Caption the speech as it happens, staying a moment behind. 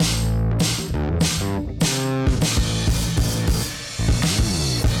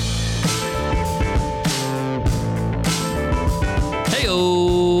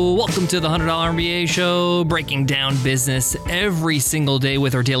to the $100 MBA show, breaking down business every single day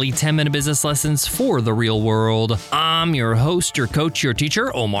with our daily 10-minute business lessons for the real world. I'm your host, your coach, your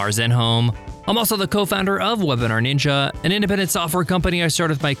teacher, Omar Zenhom. I'm also the co-founder of Webinar Ninja, an independent software company I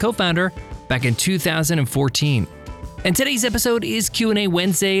started with my co-founder back in 2014. And today's episode is Q&A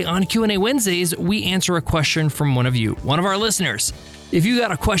Wednesday. On Q&A Wednesdays, we answer a question from one of you, one of our listeners. If you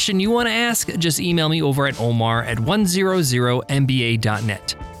got a question you want to ask, just email me over at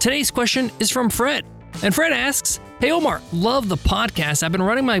omar@100mba.net. Today's question is from Fred. And Fred asks, "Hey Omar, love the podcast. I've been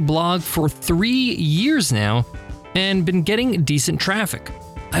running my blog for 3 years now and been getting decent traffic.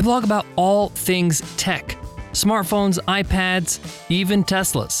 I blog about all things tech, smartphones, iPads, even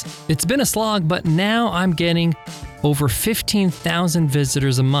Teslas. It's been a slog, but now I'm getting over 15,000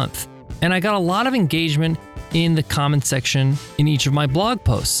 visitors a month. And I got a lot of engagement in the comment section in each of my blog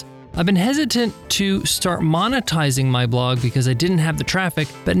posts. I've been hesitant to start monetizing my blog because I didn't have the traffic,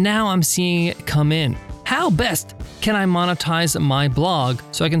 but now I'm seeing it come in. How best can I monetize my blog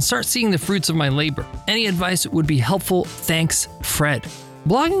so I can start seeing the fruits of my labor? Any advice would be helpful. Thanks, Fred."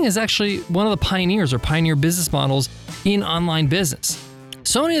 Blogging is actually one of the pioneers or pioneer business models in online business.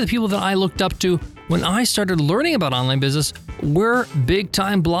 So many of the people that I looked up to when I started learning about online business were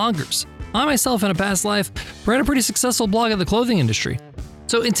big-time bloggers. I myself, in a past life, ran a pretty successful blog in the clothing industry.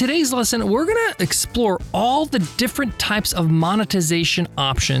 So in today's lesson, we're going to explore all the different types of monetization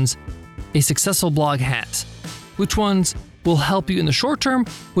options a successful blog has. Which ones will help you in the short term,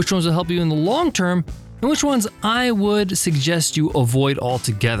 which ones will help you in the long term, and which ones I would suggest you avoid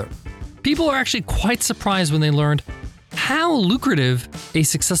altogether. People are actually quite surprised when they learned how lucrative a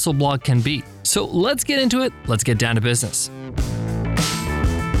successful blog can be. So let's get into it. Let's get down to business.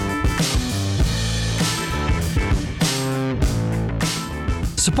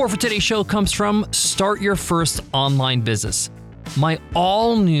 Support for today's show comes from Start Your First Online Business, my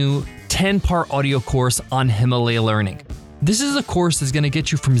all-new 10-part audio course on Himalaya Learning. This is a course that's going to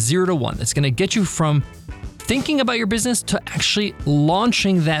get you from 0 to 1. It's going to get you from thinking about your business to actually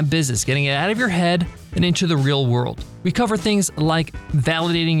launching that business, getting it out of your head and into the real world. We cover things like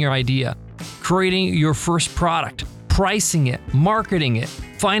validating your idea, creating your first product, pricing it, marketing it,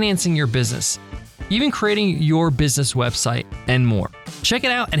 financing your business, even creating your business website, and more. Check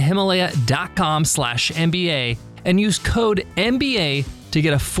it out at himalaya.com/MBA and use code MBA to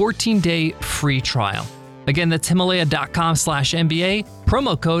get a 14-day free trial. Again, that's himalaya.com/MBA,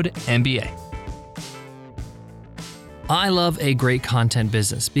 promo code MBA. I love a great content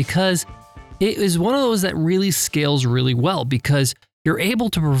business because it is one of those that really scales really well because you're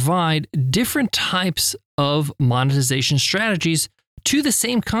able to provide different types of monetization strategies to the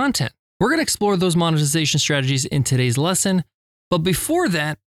same content. We're going to explore those monetization strategies in today's lesson. But before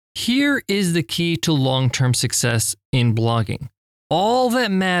that, here is the key to long-term success in blogging. All that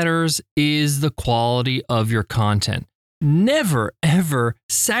matters is the quality of your content. Never, ever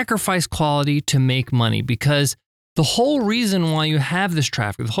sacrifice quality to make money because the whole reason why you have this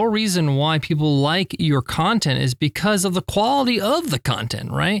traffic, the whole reason why people like your content is because of the quality of the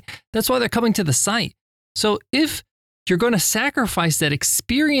content, right? That's why they're coming to the site. So if you're going to sacrifice that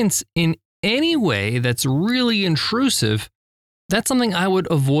experience in any way that's really intrusive, that's something I would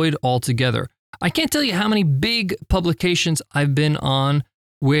avoid altogether. I can't tell you how many big publications I've been on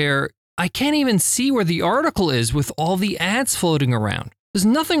where I can't even see where the article is with all the ads floating around. There's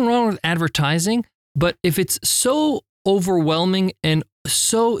nothing wrong with advertising, but if it's so overwhelming and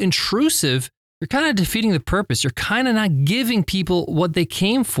so intrusive, you're kind of defeating the purpose. You're kind of not giving people what they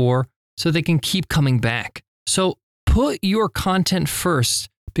came for so they can keep coming back. So put your content first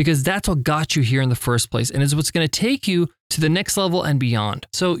because that's what got you here in the first place and is what's going to take you to the next level and beyond.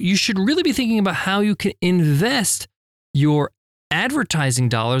 So you should really be thinking about how you can invest your advertising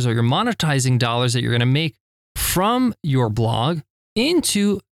dollars or your monetizing dollars that you're going to make from your blog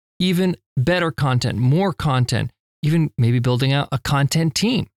into even better content, more content, even maybe building out a content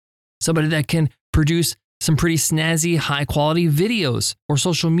team, somebody that can produce some pretty snazzy, high quality videos or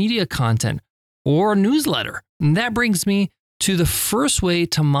social media content or a newsletter. And that brings me to the first way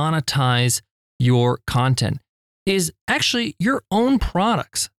to monetize your content is actually your own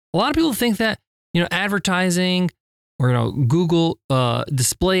products. A lot of people think that, advertising or, Google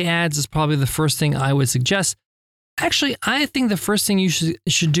display ads is probably the first thing I would suggest. Actually, I think the first thing you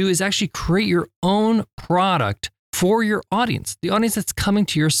should do is actually create your own product for your audience, the audience that's coming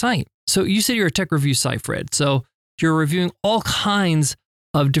to your site. So you said you're a tech review site, Fred. So you're reviewing all kinds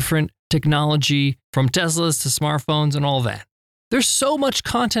of different technology from Teslas to smartphones and all that. There's so much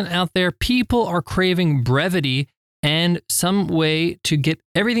content out there. People are craving brevity and some way to get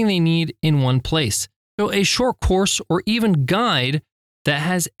everything they need in one place. So a short course or even guide that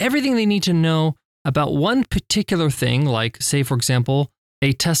has everything they need to know about one particular thing, like, say, for example,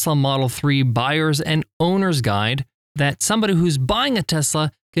 a Tesla Model 3 buyer's and owner's guide that somebody who's buying a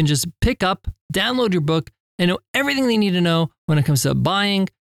Tesla can just pick up, download your book, and know everything they need to know when it comes to buying,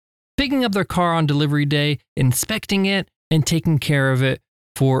 picking up their car on delivery day, inspecting it, and taking care of it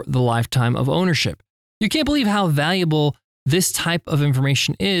for the lifetime of ownership. You can't believe how valuable this type of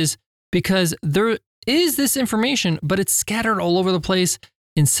information is, because there is this information, but it's scattered all over the place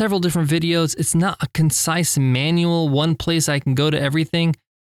in several different videos. It's not a concise manual, one place I can go to everything.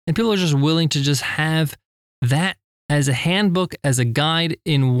 And people are just willing to just have that as a handbook, as a guide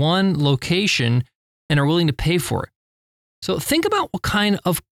in one location, and are willing to pay for it. So think about what kind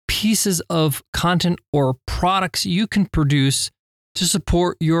of pieces of content or products you can produce to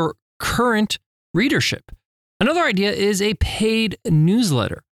support your current readership. Another idea is a paid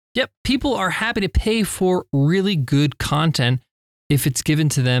newsletter. Yep, people are happy to pay for really good content if it's given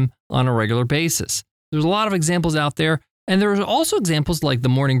to them on a regular basis. There's a lot of examples out there, and there's also examples like the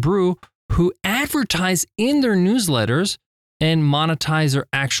Morning Brew who advertise in their newsletters and monetize their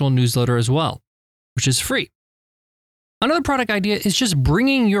actual newsletter as well, which is free. Another product idea is just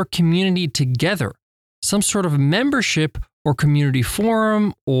bringing your community together, some sort of membership or community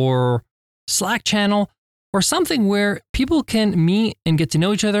forum or Slack channel or something where people can meet and get to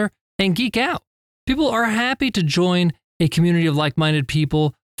know each other and geek out. People are happy to join a community of like-minded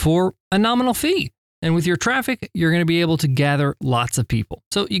people for a nominal fee. And with your traffic, you're going to be able to gather lots of people.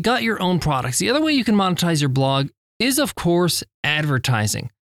 So you got your own products. The other way you can monetize your blog is, of course, advertising.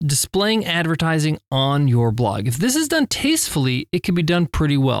 Displaying advertising on your blog. If this is done tastefully, it can be done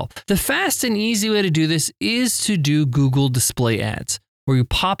pretty well. The fast and easy way to do this is to do Google display ads, where you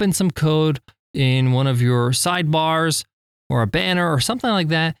pop in some code in one of your sidebars or a banner or something like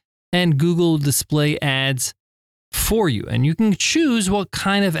that, and Google display ads for you. And you can choose what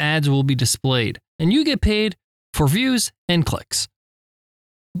kind of ads will be displayed, and you get paid for views and clicks.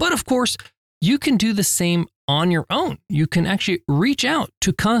 But of course, you can do the same on your own. You can actually reach out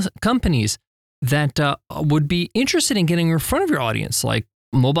to companies that would be interested in getting in front of your audience, like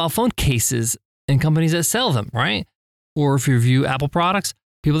mobile phone cases and companies that sell them, right? Or if you review Apple products,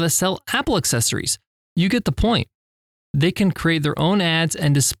 people that sell Apple accessories. You get the point. They can create their own ads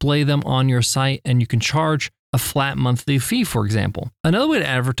and display them on your site, and you can charge a flat monthly fee, for example. Another way to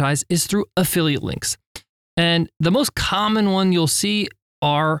advertise is through affiliate links. And the most common one you'll see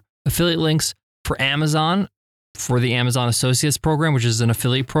are affiliate links for Amazon, for the Amazon Associates program, which is an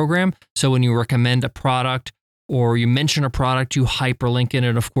affiliate program. So when you recommend a product or you mention a product, you hyperlink it.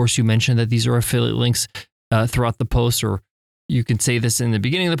 And of course, you mention that these are affiliate links throughout the post, or you can say this in the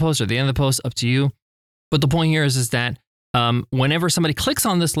beginning of the post or the end of the post, up to you. But the point here is that whenever somebody clicks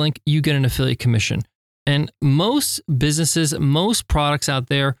on this link, you get an affiliate commission. And most businesses, most products out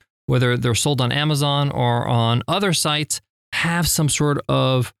there, whether they're sold on Amazon or on other sites, have some sort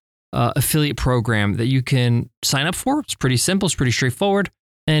of affiliate program that you can sign up for. It's pretty simple. It's pretty straightforward.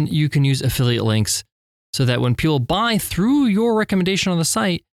 And you can use affiliate links so that when people buy through your recommendation on the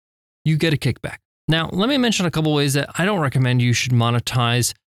site, you get a kickback. Now, let me mention a couple ways that I don't recommend you should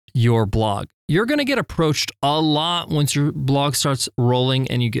monetize your blog. You're going to get approached a lot once your blog starts rolling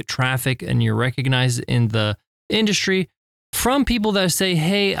and you get traffic and you're recognized in the industry from people that say,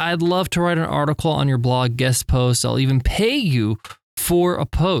 hey, I'd love to write an article on your blog, guest post. I'll even pay you for a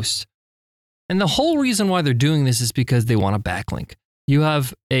post. And the whole reason why they're doing this is because they want a backlink. You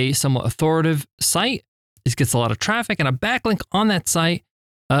have a somewhat authoritative site. It gets a lot of traffic, and a backlink on that site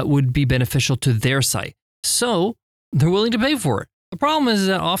would be beneficial to their site. So they're willing to pay for it. The problem is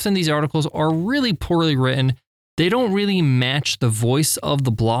that often these articles are really poorly written. They don't really match the voice of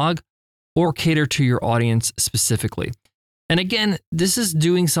the blog or cater to your audience specifically. And again, this is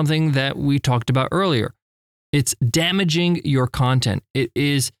doing something that we talked about earlier. It's damaging your content. It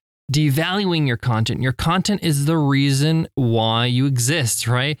is devaluing your content. Your content is the reason why you exist,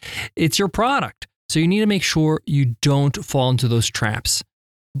 right? It's your product. So you need to make sure you don't fall into those traps.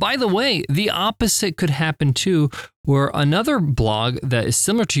 By the way, the opposite could happen too, where another blog that is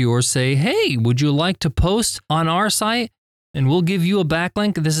similar to yours say, hey, would you like to post on our site? And we'll give you a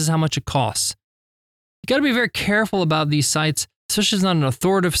backlink. This is how much it costs. You got to be very careful about these sites, especially if it's not an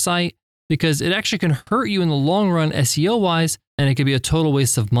authoritative site, because it actually can hurt you in the long run SEO-wise, and it could be a total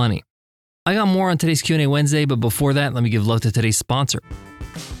waste of money. I got more on today's Q&A Wednesday, but before that, let me give love to today's sponsor.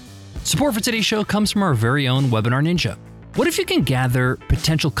 Support for today's show comes from our very own Webinar Ninja. What if you can gather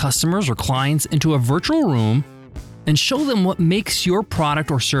potential customers or clients into a virtual room and show them what makes your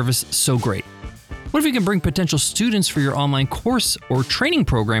product or service so great? What if you can bring potential students for your online course or training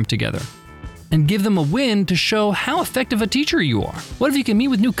program together? and give them a win to show how effective a teacher you are? What if you can meet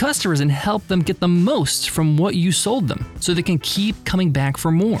with new customers and help them get the most from what you sold them so they can keep coming back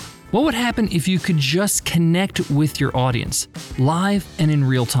for more? What would happen if you could just connect with your audience, live and in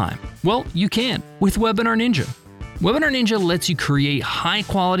real time? Well, you can with Webinar Ninja. Webinar Ninja lets you create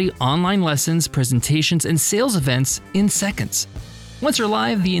high-quality online lessons, presentations, and sales events in seconds. Once you're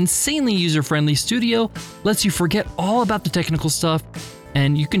live, the insanely user-friendly studio lets you forget all about the technical stuff,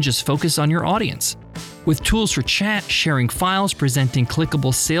 and you can just focus on your audience. With tools for chat, sharing files, presenting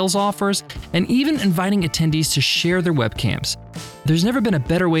clickable sales offers, and even inviting attendees to share their webcams. There's never been a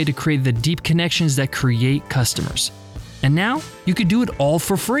better way to create the deep connections that create customers. And now, you can do it all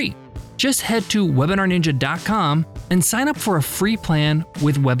for free. Just head to webinarninja.com and sign up for a free plan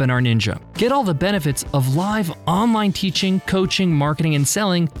with Webinar Ninja. Get all the benefits of live online teaching, coaching, marketing, and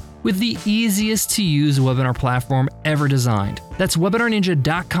selling with the easiest to use webinar platform ever designed. That's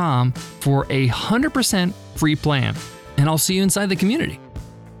webinarninja.com for a 100% free plan. And I'll see you inside the community.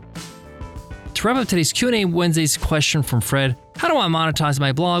 To wrap up today's Q&A Wednesday's question from Fred, how do I monetize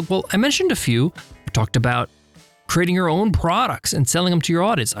my blog? Well, I mentioned a few. I talked about creating your own products and selling them to your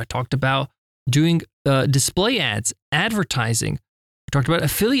audience. I talked about doing display ads, advertising. We talked about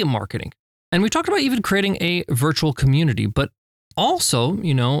affiliate marketing. And we talked about even creating a virtual community. But also,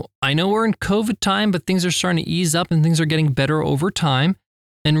 I know we're in COVID time, but things are starting to ease up and things are getting better over time.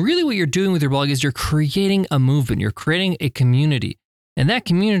 And really what you're doing with your blog is you're creating a movement. You're creating a community. And that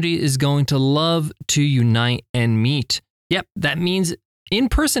community is going to love to unite and meet. Yep, that means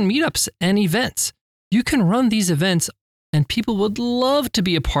in-person meetups and events. You can run these events and people would love to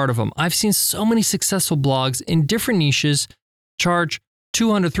be a part of them. I've seen so many successful blogs in different niches charge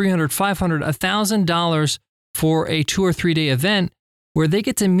 $200, $300, $500, $1,000 for a 2 or 3 day event where they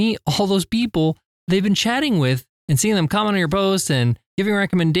get to meet all those people they've been chatting with and seeing them comment on your posts and giving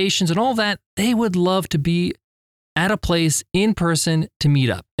recommendations and all that. They would love to be at a place in person to meet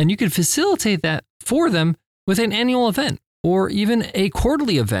up. And you could facilitate that for them with an annual event or even a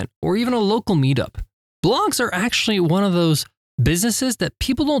quarterly event or even a local meetup. Blogs are actually one of those businesses that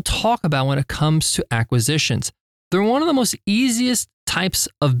people don't talk about when it comes to acquisitions. They're one of the most easiest types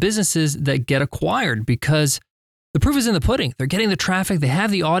of businesses that get acquired because the proof is in the pudding. They're getting the traffic, they have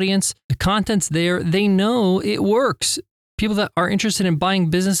the audience, the content's there, they know it works. People that are interested in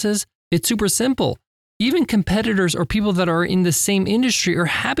buying businesses, it's super simple. Even competitors or people that are in the same industry are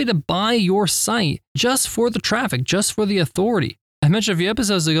happy to buy your site just for the traffic, just for the authority. I mentioned a few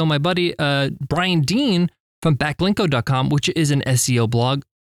episodes ago, my buddy Brian Dean from backlinko.com, which is an SEO blog,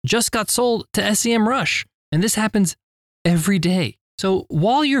 just got sold to SEMrush. And this happens every day. So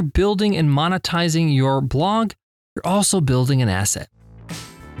while you're building and monetizing your blog, you're also building an asset.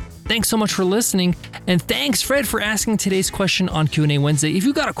 Thanks so much for listening. And thanks, Fred, for asking today's question on Q&A Wednesday. If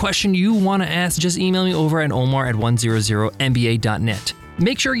you've got a question you want to ask, just email me over at omar@100mba.net.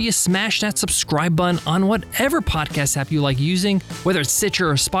 Make sure you smash that subscribe button on whatever podcast app you like using, whether it's Stitcher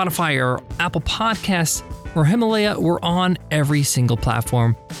or Spotify or Apple Podcasts or Himalaya. We're on every single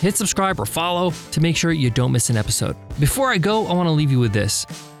platform. Hit subscribe or follow to make sure you don't miss an episode. Before I go, I want to leave you with this.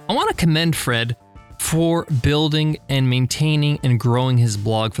 I want to commend Fred for building and maintaining and growing his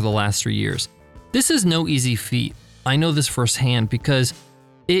blog for the last 3 years. This is no easy feat. I know this firsthand because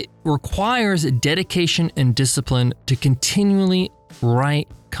it requires dedication and discipline to continually write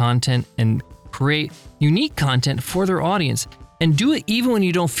content and create unique content for their audience and do it even when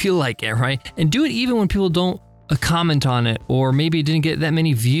you don't feel like it, right? And do it even when people don't comment on it or maybe it didn't get that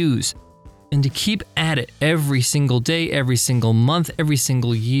many views. And to keep at it every single day, every single month, every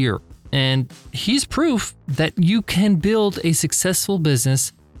single year. And he's proof that you can build a successful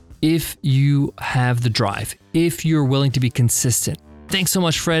business if you have the drive, if you're willing to be consistent. Thanks so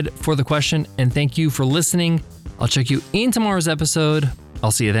much, Fred, for the question, and thank you for listening. I'll check you in tomorrow's episode.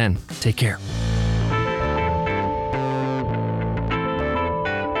 I'll see you then. Take care.